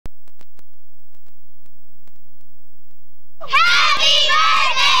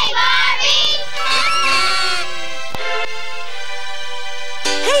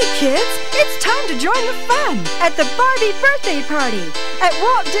It's time to join the fun at the Barbie birthday party at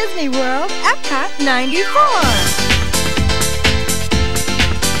Walt Disney World, EPCOT 94.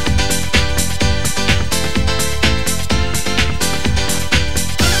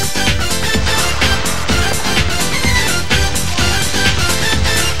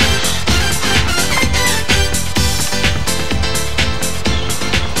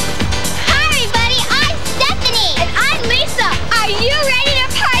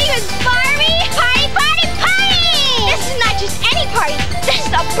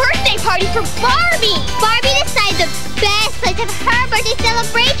 Party for Barbie! Barbie decided the best place of her birthday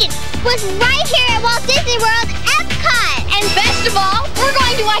celebration was right here at Walt Disney World, EPCOT! And best of all, we're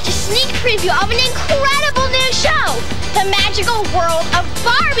going to watch a sneak preview of an incredible new show! The Magical World of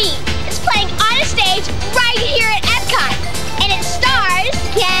Barbie is playing on a stage right here at EPCOT. And it stars...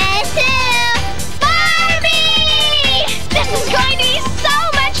 Guess who? Barbie! This is going to be so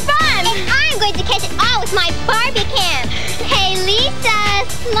much fun! And I'm going to catch it all with my Barbie cam! Hey, Lisa,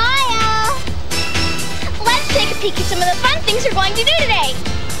 smile! Let's take a peek at some of the fun things we're going to do today.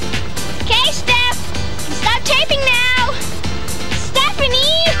 Okay, Steph, you can stop taping now.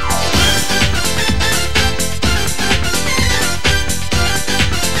 Stephanie!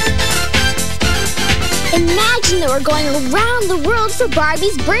 Imagine that we're going around the world for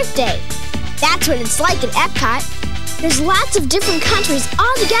Barbie's birthday. That's what it's like at EPCOT. There's lots of different countries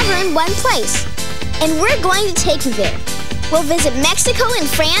all together in one place. And we're going to take you there. We'll visit Mexico and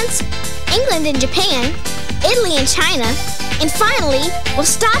France, England and Japan, Italy and China, and finally, we'll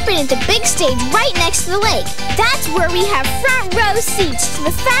stop in at the big stage right next to the lake. That's where we have front row seats to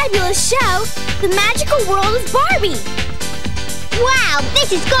the fabulous show, The Magical World of Barbie. Wow, this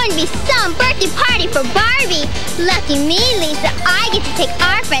is going to be some birthday party for Barbie. Lucky me, Lisa, I get to take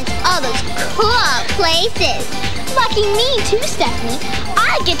our friends to all those cool places. Lucky me too, Stephanie.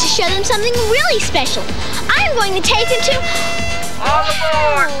 I get to show them something really special. I'm going to take them to... All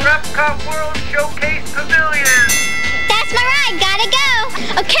aboard! EPCOT World Showcase Pavilion! That's my ride, gotta go!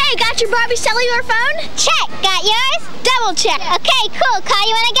 Okay, got your Barbie cellular phone? Check, got yours? Double check. Okay, cool, call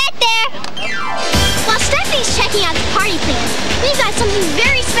you when I get there. While Stephanie's checking out the party plans, we've got something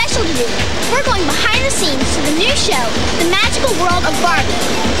very special to do. We're going behind the scenes to the new show, The Magical World of Barbie.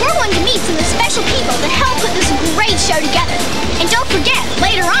 We're going to meet some of the special people that help put this great show together. And don't forget,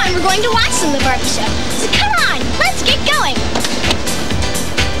 later on we're going to watch some of the Barbie show. So come on, let's get going.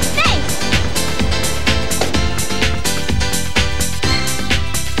 Thanks.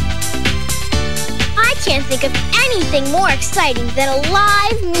 I can't think of anything more exciting than a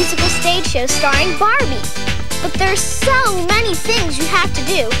live musical stage show starring Barbie. But there's so many things you have to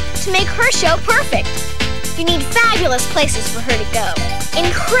do to make her show perfect. You need fabulous places for her to go,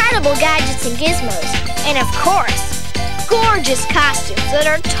 incredible gadgets and gizmos, and of course, gorgeous costumes that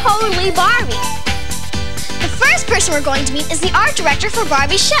are totally Barbie. The first person we're going to meet is the art director for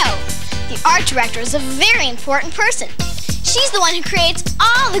Barbie's show. The art director is a very important person. She's the one who creates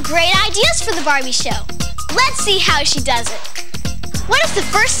all the great ideas for the Barbie show. Let's see how she does it. What is the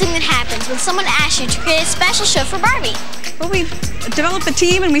first thing that happens when someone asks you to create a special show for Barbie? Well, we develop a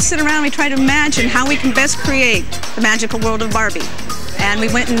team and we sit around and we try to imagine how we can best create the magical world of Barbie. And we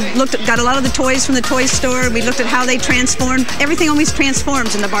went and got a lot of the toys from the toy store. We looked at how they transformed. Everything always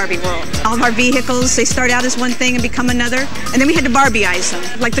transforms in the Barbie world. All of our vehicles, they start out as one thing and become another. And then we had to Barbieize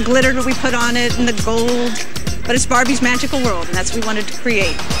them, like the glitter that we put on it and the gold. But it's Barbie's magical world, and that's what we wanted to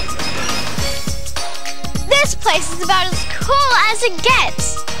create. This place is about as cool as it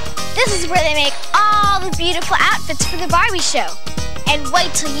gets. This is where they make all the beautiful outfits for the Barbie show. And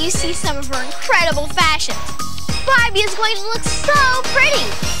wait till you see some of her incredible fashions. Barbie is going to look so pretty.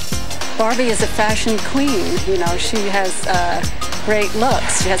 Barbie is a fashion queen. You know, she has great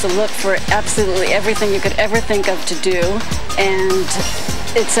looks. She has a look for absolutely everything you could ever think of to do. And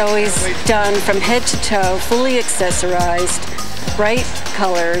it's always done from head to toe, fully accessorized, bright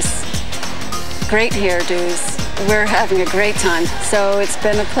colors, great hairdos. We're having a great time, so it's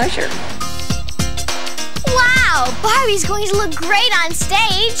been a pleasure. Wow, Barbie's going to look great on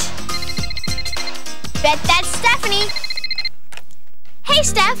stage. Bet that's Stephanie. Hey,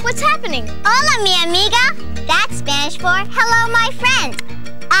 Steph, what's happening? Hola, mi amiga. That's Spanish for hello, my friend.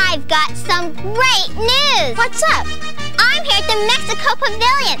 I've got some great news. What's up? I'm here at the Mexico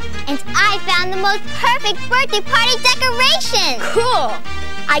Pavilion, and I found the most perfect birthday party decoration. Cool.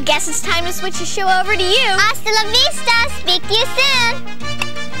 I guess it's time to switch the show over to you. Hasta la vista. Speak to you soon.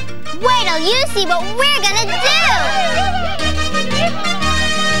 Wait till you see what we're gonna do.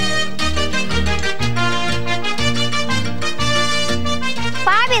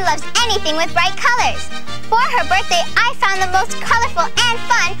 Barbie loves any everything with bright colors. For her birthday, I found the most colorful and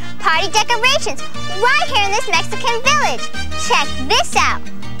fun party decorations right here in this Mexican village. Check this out.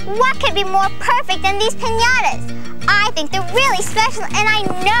 What could be more perfect than these piñatas? I think they're really special, and I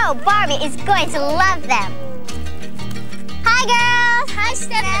know Barbie is going to love them. Hi, girls. Hi,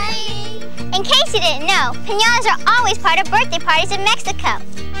 Stephanie. In case you didn't know, piñatas are always part of birthday parties in Mexico.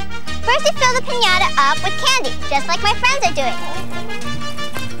 First, you fill the piñata up with candy, just like my friends are doing.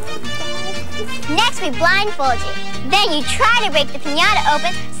 Next, we blindfold you. Then you try to break the piñata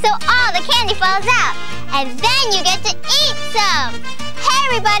open so all the candy falls out. And then you get to eat some. Hey,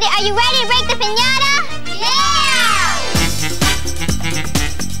 everybody, are you ready to break the piñata? Yeah!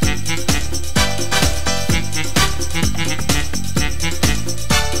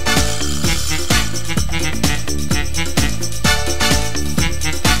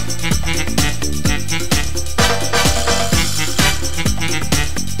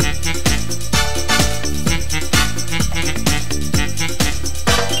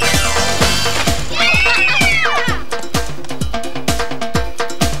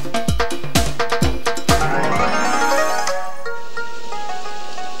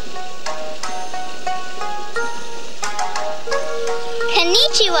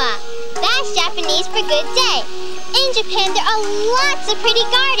 That's Japanese for good day. In Japan, there are lots of pretty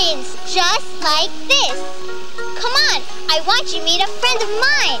gardens, just like this. Come on, I want you to meet a friend of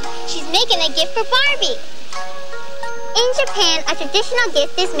mine. She's making a gift for Barbie. In Japan, a traditional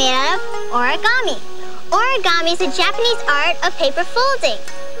gift is made out of origami. Origami is a Japanese art of paper folding.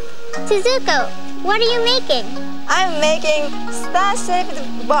 Suzuko, what are you making? I'm making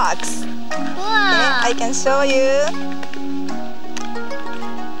star-shaped box. Cool. Okay, I can show you.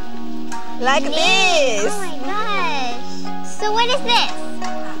 Like this. Oh my gosh. So what is this?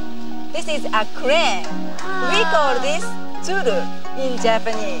 This is a crane. We call this tsuru in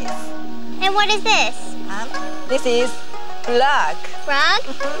Japanese. And what is this? This is frog. Frog?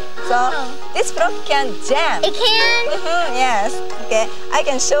 So this frog can jump. It can? Yes. Okay, I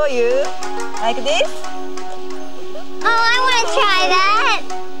can show you like this. Oh, I want to try that.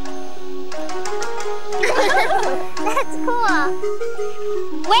 That's cool.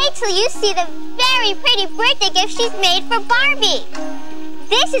 Wait till you see the very pretty birthday gift she's made for Barbie.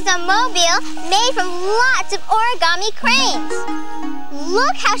 This is a mobile made from lots of origami cranes.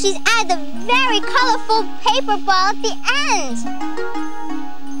 Look how she's added the very colorful paper ball at the end.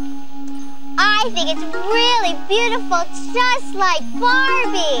 I think it's really beautiful, just like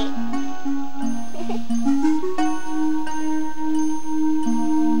Barbie.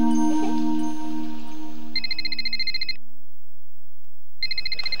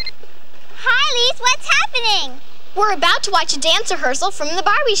 What's happening? We're about to watch a dance rehearsal from the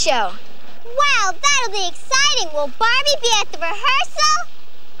Barbie show. Wow, that'll be exciting. Will Barbie be at the rehearsal?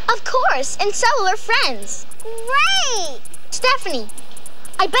 Of course, and so will her friends. Great! Stephanie,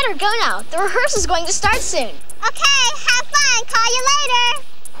 I better go now. The rehearsal's going to start soon. Okay, have fun. Call you later.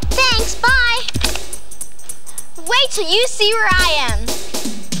 Thanks, bye. Wait till you see where I am.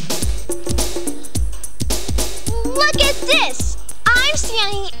 Look at this. I'm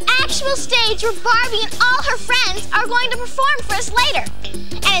standing on the actual stage where Barbie and all her friends are going to perform for us later.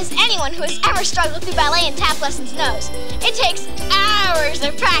 And as anyone who has ever struggled through ballet and tap lessons knows, it takes hours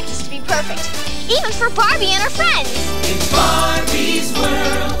of practice to be perfect, even for Barbie and her friends. In Barbie's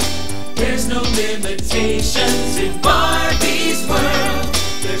world, there's no limitations. In Barbie's world,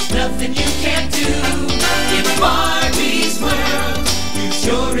 there's nothing you can't do. In Barbie's world, use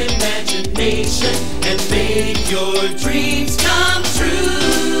your imagination and make your dreams come true.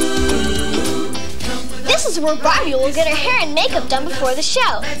 This is where Barbie will get her hair and makeup done before the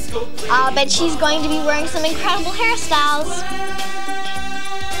show. I'll bet she's going to be wearing some incredible hairstyles.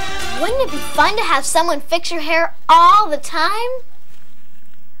 Wouldn't it be fun to have someone fix your hair all the time?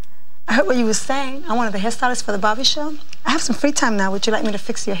 I heard what you were saying. I'm one of the hairstylists for the Barbie show. I have some free time now. Would you like me to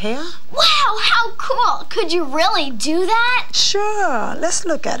fix your hair? Wow, how cool! Could you really do that? Sure, let's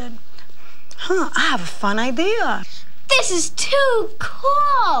look at it. I have a fun idea. This is too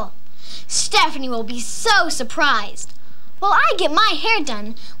cool! Stephanie will be so surprised. While I get my hair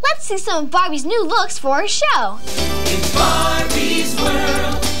done, let's see some of Barbie's new looks for her show. In Barbie's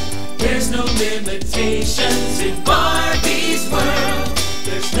world, there's no limitations. In Barbie's world,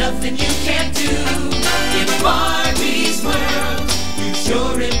 there's nothing you can't do. In Barbie's world, use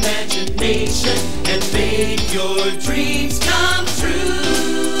your imagination and make your dreams come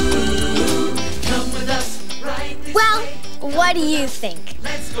true. Come with us right this Well, way. what do you think?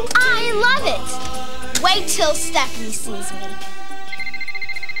 I love it! Wait till Stephanie sees me.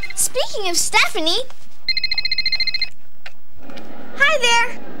 Speaking of Stephanie... Hi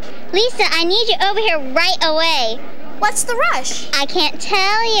there! Lisa, I need you over here right away. What's the rush? I can't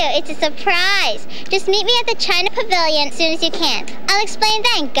tell you. It's a surprise. Just meet me at the China Pavilion as soon as you can. I'll explain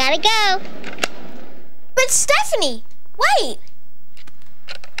then. Gotta go. But Stephanie, wait.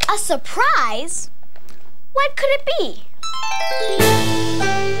 A surprise? What could it be?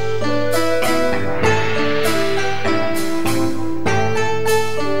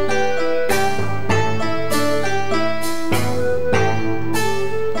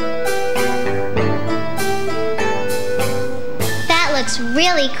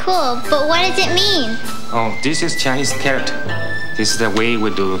 Really cool, but what does it mean? Oh, this is Chinese character. This is the way we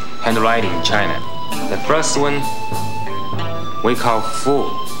do handwriting in China. The first one we call Fu.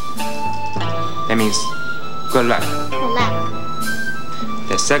 That means good luck. Good luck.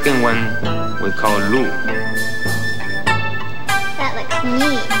 The second one we call Lu. That looks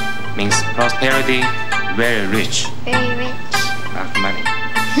neat. Means prosperity, very rich. Very rich. Lot of money.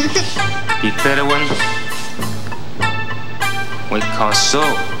 The third one we call So.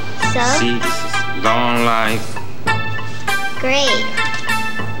 So? See, this is long life. Great.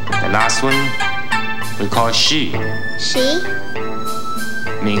 The last one we call She. She?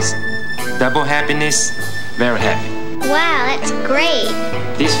 Means double happiness, very happy. Wow, that's great.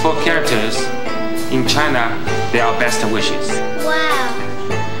 These 4 characters in China, they are best wishes. Wow.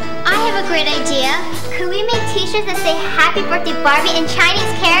 I have a great idea. Could we make t-shirts that say Happy Birthday Barbie in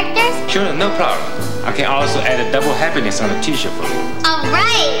Chinese characters? Sure, no problem. I can also add a double happiness on the t-shirt for you. All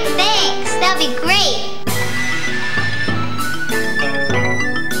right, thanks. That'll be great.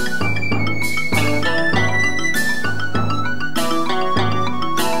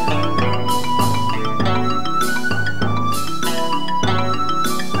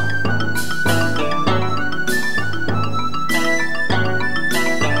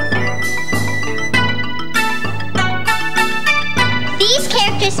 These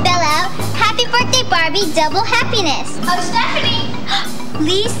characters spell out Happy Birthday Barbie, double happiness. Oh, Stephanie!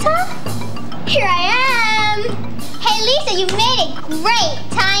 Lisa? Here I am. Hey, Lisa, you made it. Great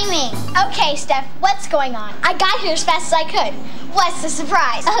timing. Okay, Steph, what's going on? I got here as fast as I could. What's the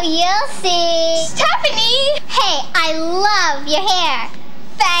surprise? Oh, you'll see. Stephanie! Hey, I love your hair.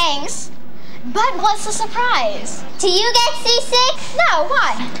 Thanks. But what's the surprise? Do you get seasick? No,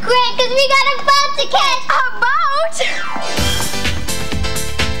 why? Great, because we got a boat to catch. A boat?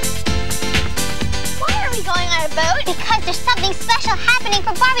 Why are we going on a boat? Because there's something special happening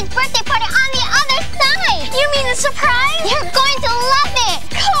for Barbie's birthday party on the other side. You mean the surprise? You're going to love it.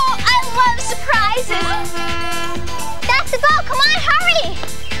 Cool, I love surprises. That's the boat. Come on, hurry.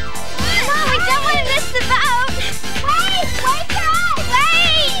 Mom, we don't want to miss the boat. Wait for us.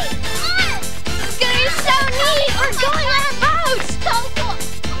 Wait. Come on. It's going to be so neat. We're going on a boat. So cool.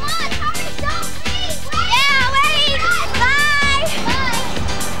 Come on, hurry. Don't wait. Yeah, wait. Bye. Bye.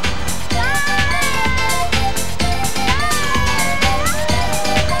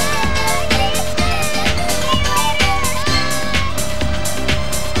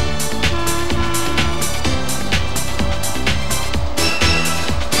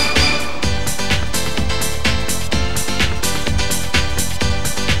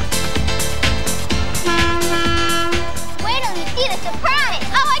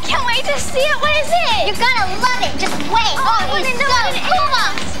 See it? What is it? You're gonna love it. Just wait. Oh, I want to know what it is.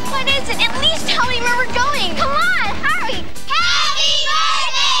 What is it? At least tell me where we're going. Come on, hurry. Happy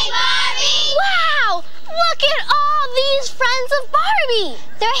birthday, Barbie! Wow! Look at all these friends of Barbie.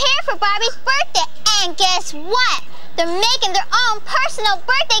 They're here for Barbie's birthday. And guess what? They're making their own personal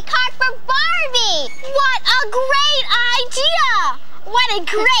birthday card for Barbie. What a great idea! What a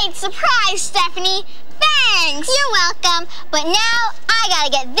great surprise, Stephanie. Thanks. You're welcome. But now I gotta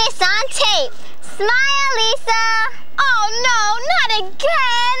get this on tape. Smile, Lisa. Oh no, not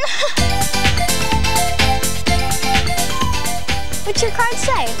again. What's your card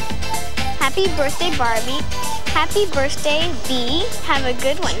say? Happy birthday, Barbie. Happy birthday, B. Have a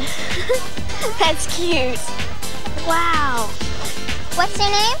good one. That's cute. Wow. What's your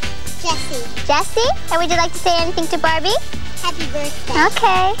name? Jessie. Jessie? And would you like to say anything to Barbie? Happy birthday.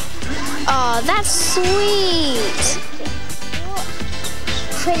 Okay. Oh, that's sweet.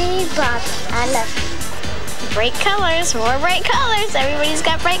 Pretty Barbie. I love you. Bright colors, more bright colors. Everybody's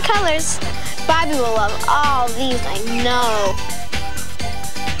got bright colors. Barbie will love all these, I know.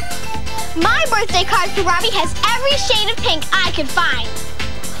 My birthday card for Barbie has every shade of pink I could find.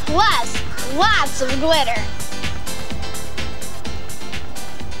 Plus, lots of glitter.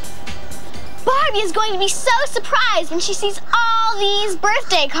 Barbie is going to be so surprised when she sees all these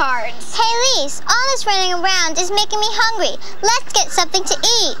birthday cards. Hey, Lise, all this running around is making me hungry. Let's get something to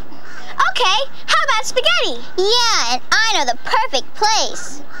eat. Okay, how about spaghetti? Yeah, and I know the perfect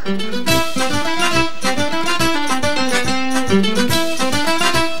place. Here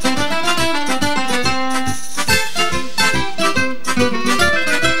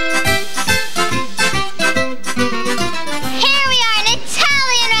we are, an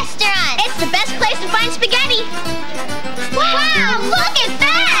Italian restaurant. It's the best place to find spaghetti. Wow, look at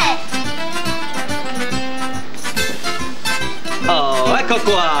that! Oh, ecco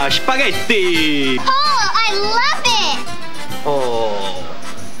qua, spaghetti! Oh, I love it! Oh,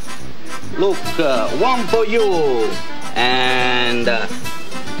 look, one for you, and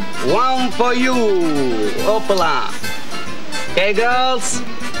one for you. Hopla. Okay, girls,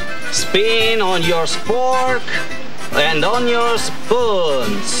 spin on your spork and on your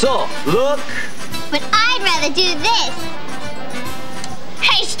spoon. So, look. But I'd rather do this.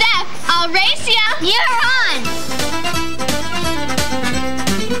 Hey, Steph, I'll race ya. You're on.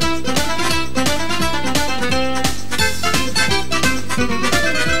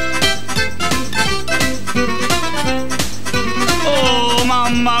 Oh,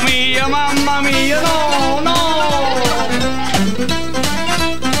 mamma mia, no, no!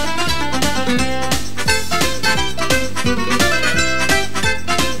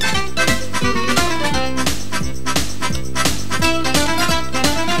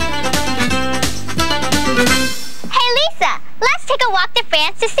 Hey, Lisa, let's take a walk to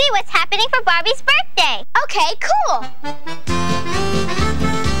France to see what's happening for Barbie's birthday. Okay, cool.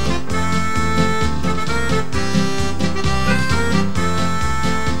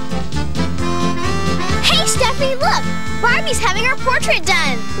 Hey, Steffi, look! Barbie's having her portrait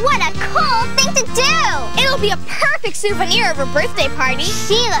done. What a cool thing to do! It'll be a perfect souvenir of her birthday party.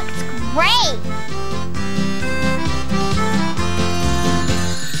 She looks great.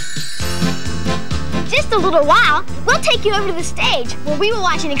 In just a little while, we'll take you over to the stage where we will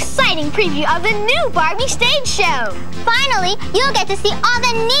watch an exciting preview of the new Barbie stage show. Finally, you'll get to see all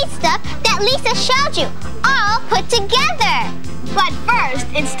the neat stuff that Lisa showed you, all put together. But first,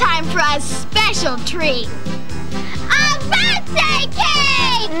 it's time for a special treat. A birthday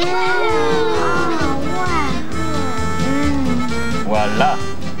cake! Voila!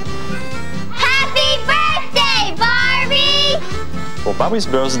 Happy birthday, Barbie! For Barbie's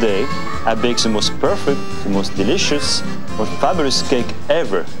birthday, I baked the most perfect, the most delicious, most fabulous cake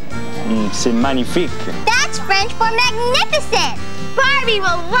ever. C'est magnifique. That's French for magnificent. Barbie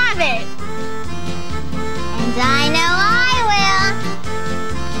will love it. And I know I will.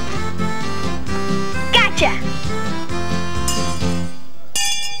 Gotcha.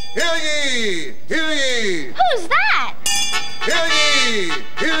 Hear ye! Hear ye! Who's that? Hear ye!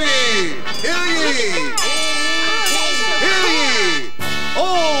 Hear ye! Hear ye! Hear ye!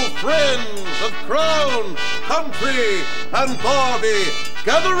 All friends of Crown, Country, and Barbie,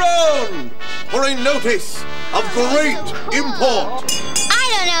 gather round for a notice of great import. I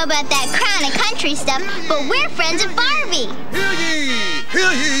don't know about that Crown and Country stuff, but we're friends of Barbie. Hear ye!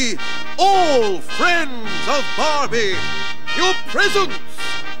 Hear ye! All friends of Barbie, your presence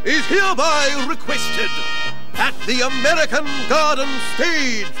is hereby requested at the American Garden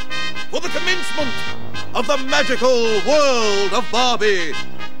stage for the commencement of the magical world of Barbie.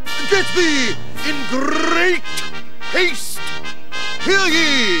 Get thee in great haste. Hear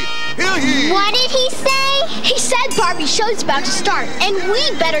ye! Hear ye! What did he say? He said Barbie's show's about to start, and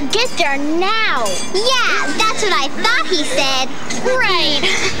we better get there now. Yeah, that's what I thought he said. Right.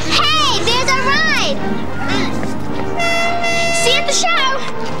 Hey, there's a ride! See you at the show.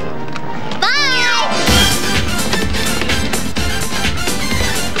 Bye!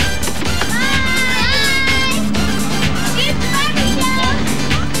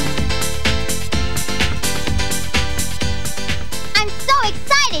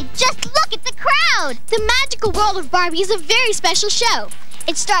 Just look at the crowd! The Magical World of Barbie is a very special show.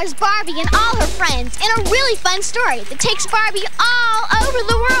 It stars Barbie and all her friends in a really fun story that takes Barbie all over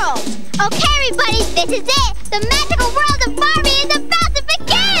the world. Okay, everybody, this is it! The magical world of Barbie is about to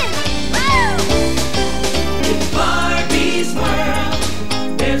begin! Woo! In Barbie's world,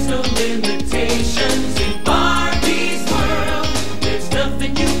 there's no limitations. In Barbie's world, there's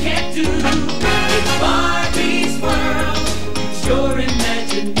nothing you can't do. In Barbie's world, use your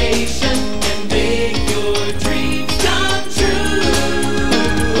imagination and make your dreams come true.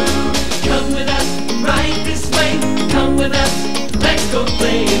 Come with us, right this way. Come with us, let's go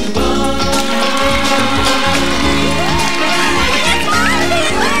play in Barbie.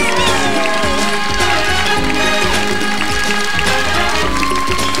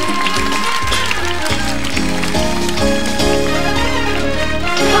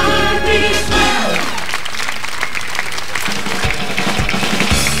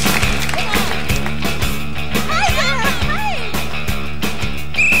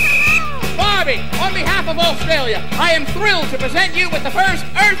 Australia, I am thrilled to present you with the first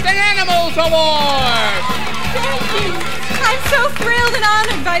Earth and Animals Award. Thank you. I'm so thrilled and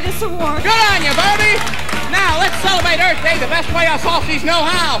honored by this award. Good on you, Barbie. Now, let's celebrate Earth Day the best way us Aussies know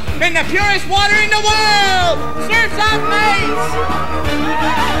how, in the purest water in the world. Surf's up, mates.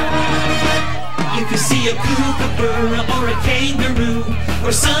 If you see a kookaburra or a kangaroo,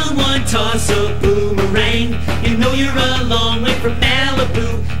 or someone toss a boomerang, you know you're a long way from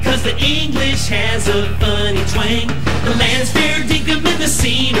Malibu, 'cause the English has a funny twang. The land's fair dinkum in the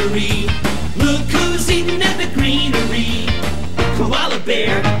scenery. Look who's eating at the greenery. Koala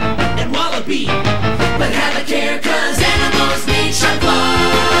bear and wallaby. But have a care, 'cause animals need sharp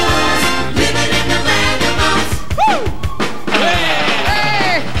claws. Living in the land of Oz. Woo!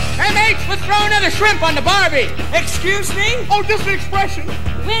 Hey, mates, let's throw another shrimp on the Barbie. Excuse me? Oh, just an expression.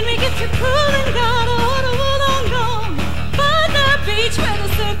 When we get to cool and gotta order long gone, but the beach where the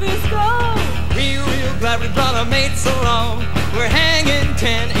surfers go. Real glad we brought our mates along. We're hanging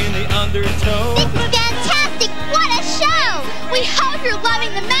 10 in the undertow. Fantastic! What a show! We hope you're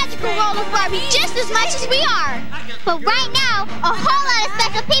loving the magical world of Barbie just as much as we are. But right now, a whole lot of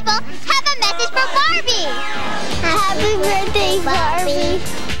special people have a message for Barbie. Happy birthday, Barbie.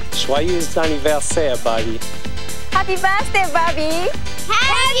 Joyeux anniversaire, Barbie. Happy birthday, Barbie.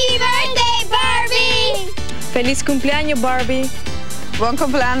 Happy birthday, Barbie. Feliz cumpleaños, Barbie. Buon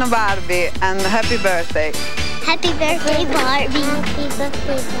compleanno, Barbie, and happy birthday. Happy birthday, Barbie. Happy birthday,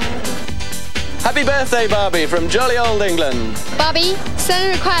 Barbie. Happy birthday, Barbie, from jolly old England. Barbie, 生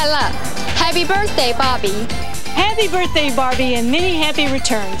日快乐 Happy birthday, Barbie. Happy birthday, Barbie, and many happy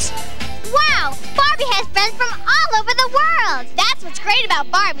returns. Wow, Barbie has friends from all over the world. That's what's great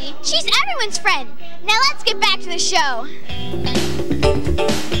about Barbie. She's everyone's friend. Now let's get back to the show.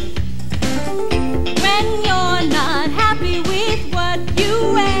 When you're not happy with what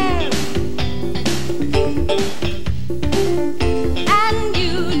you wear, and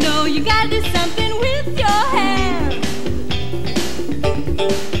you know you gotta do something with your hair,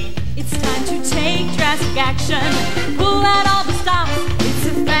 it's time to take drastic action. Pull out all the stops. It's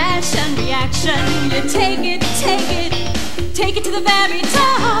a fashion reaction. You take it to the very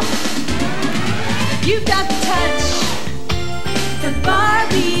top. You've got the touch, the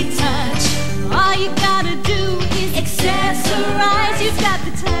Barbie touch. All you gotta do is accessorize. You've got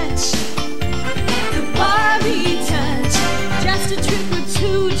the touch, the Barbie touch. Just a trick or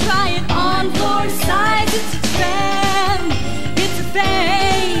two, try it on for size. It's a trend, it's a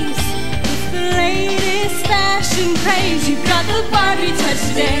phase, it's the latest fashion craze. You've got the Barbie touch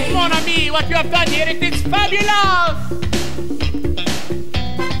today. Mon ami, what you have done here, it's fabulous.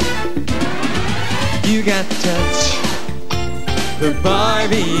 You got the touch, the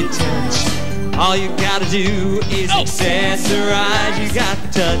Barbie touch. All you gotta do is accessorize. You got the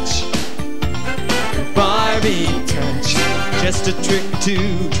touch, the Barbie touch. Just a trick to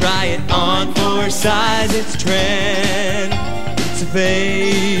try it on for size. It's a trend, it's a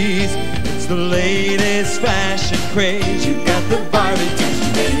phase, it's the latest fashion craze. You got the Barbie touch.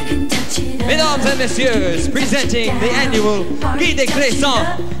 Mesdames et messieurs, presenting the annual Guy des Créations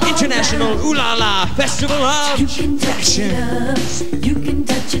International Ooh La La Festival of Fashions. You can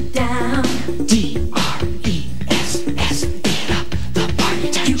touch it down. D-R-E-S-S, it up, the Barbie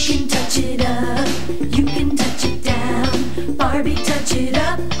touch. You can touch it up, you can touch it down. Barbie touch it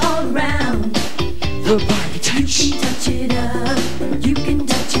up all around. The Barbie touch. You can touch it up, you can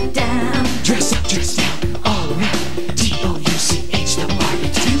touch it down. Dress up, dress down, all around. D-O-U-C-H, the Barbie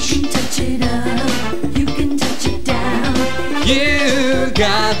touch. You can touch it up, you can touch it down. You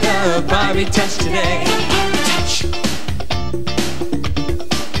got the Barbie touch today. Touch.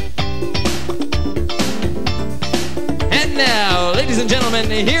 And now, ladies and gentlemen,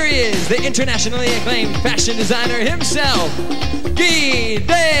 here he is, the internationally acclaimed fashion designer himself, Guy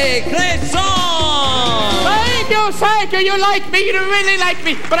des Créations. Thank you, you like me, you really like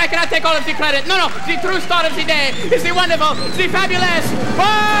me, but I cannot take all of the credit. No, the true star of the day is the wonderful, the fabulous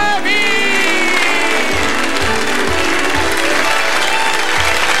Barbie!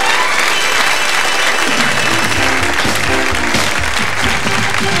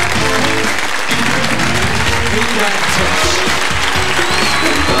 You got touch,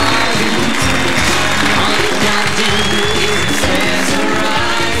 the Barbie touch. All you gotta do is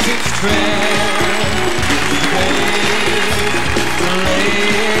accessorize. It's trend, the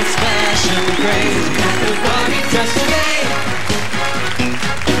latest fashion craze. You got the Barbie touch today.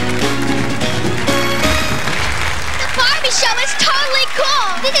 The Barbie show is totally cool.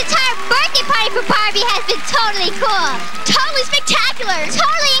 This entire birthday party for Barbie has been totally cool. Totally spectacular.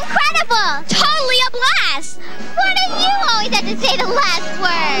 Totally incredible. Totally a blast. Why do you always have to say the last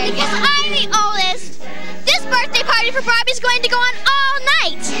word? Because I'm the oldest. This Party for Barbie is going to go on all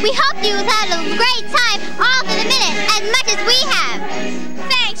night. We hope you've had a great time all through the minute, as much as we have.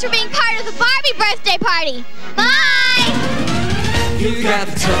 Thanks for being part of the Barbie birthday party. Bye! You got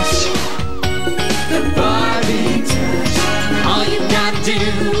the touch, the Barbie touch. All you gotta do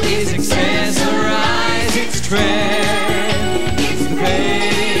is accessorize. It's trend, it's the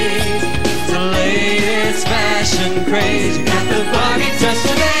craze, it's the latest fashion craze. You got the Barbie touch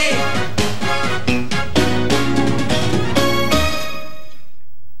today.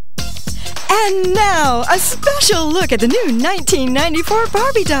 And now, a special look at the new 1994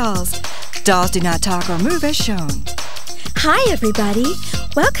 Barbie dolls. Dolls do not talk or move as shown. Hi, everybody.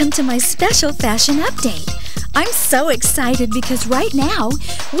 Welcome to my special fashion update. I'm so excited because right now,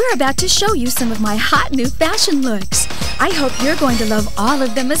 we're about to show you some of my hot new fashion looks. I hope you're going to love all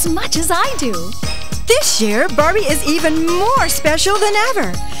of them as much as I do. This year, Barbie is even more special than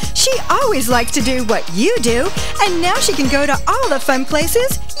ever. She always likes to do what you do, and now she can go to all the fun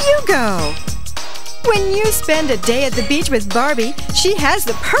places you go. When you spend a day at the beach with Barbie, she has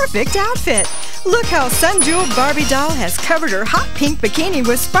the perfect outfit. Look how sun-jeweled Barbie doll has covered her hot pink bikini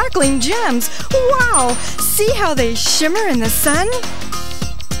with sparkling gems. Wow! See how they shimmer in the sun?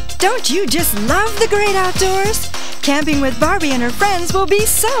 Don't you just love the great outdoors? Camping with Barbie and her friends will be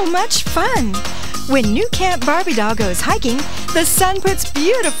so much fun. When new Camp Barbie doll goes hiking, the sun puts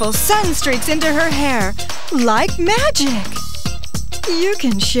beautiful sun streaks into her hair, like magic. You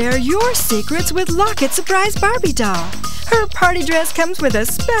can share your secrets with Locket Surprise Barbie doll. Her party dress comes with a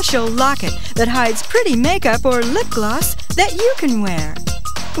special locket that hides pretty makeup or lip gloss that you can wear.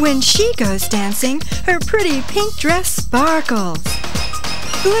 When she goes dancing, her pretty pink dress sparkles.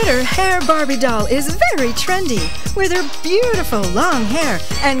 Glitter Hair Barbie doll is very trendy with her beautiful long hair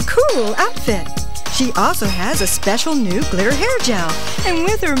and cool outfit. She also has a special new glitter hair gel, and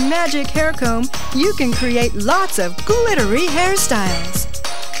with her magic hair comb, you can create lots of glittery hairstyles.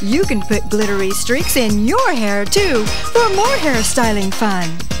 You can put glittery streaks in your hair, too, for more hairstyling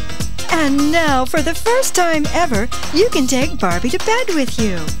fun. And now, for the first time ever, you can take Barbie to bed with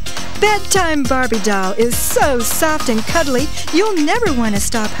you. Bedtime Barbie doll is so soft and cuddly, you'll never want to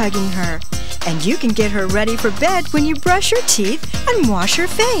stop hugging her. And you can get her ready for bed when you brush your teeth and wash her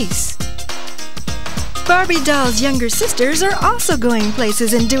face. Barbie doll's younger sisters are also going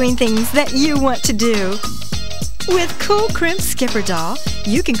places and doing things that you want to do. With Cool Crimped Skipper doll,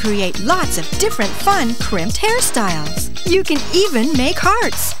 you can create lots of different fun crimped hairstyles. You can even make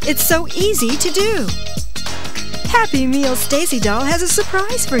hearts. It's so easy to do. Happy Meal Stacy doll has a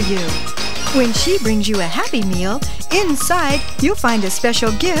surprise for you. When she brings you a Happy Meal, inside you'll find a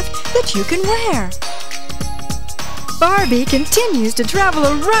special gift that you can wear. Barbie continues to travel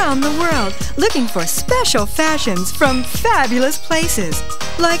around the world looking for special fashions from fabulous places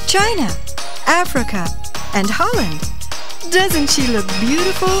like China, Africa, and Holland. Doesn't she look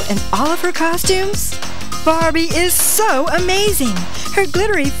beautiful in all of her costumes? Barbie is so amazing. Her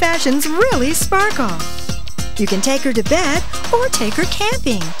glittery fashions really sparkle. You can take her to bed or take her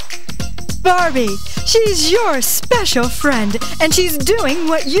camping. Barbie, she's your special friend, and she's doing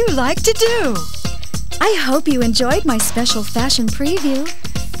what you like to do. I hope you enjoyed my special fashion preview.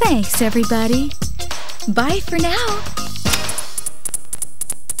 Thanks, everybody. Bye for now.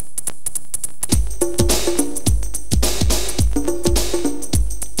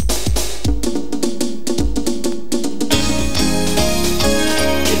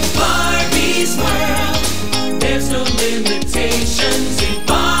 In Barbie's world, there's no limitations. In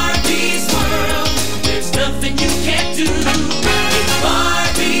Barbie's world, there's nothing you can't do. In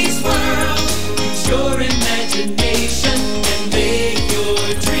Barbie's world, your imagination and make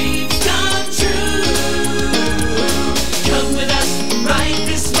your dreams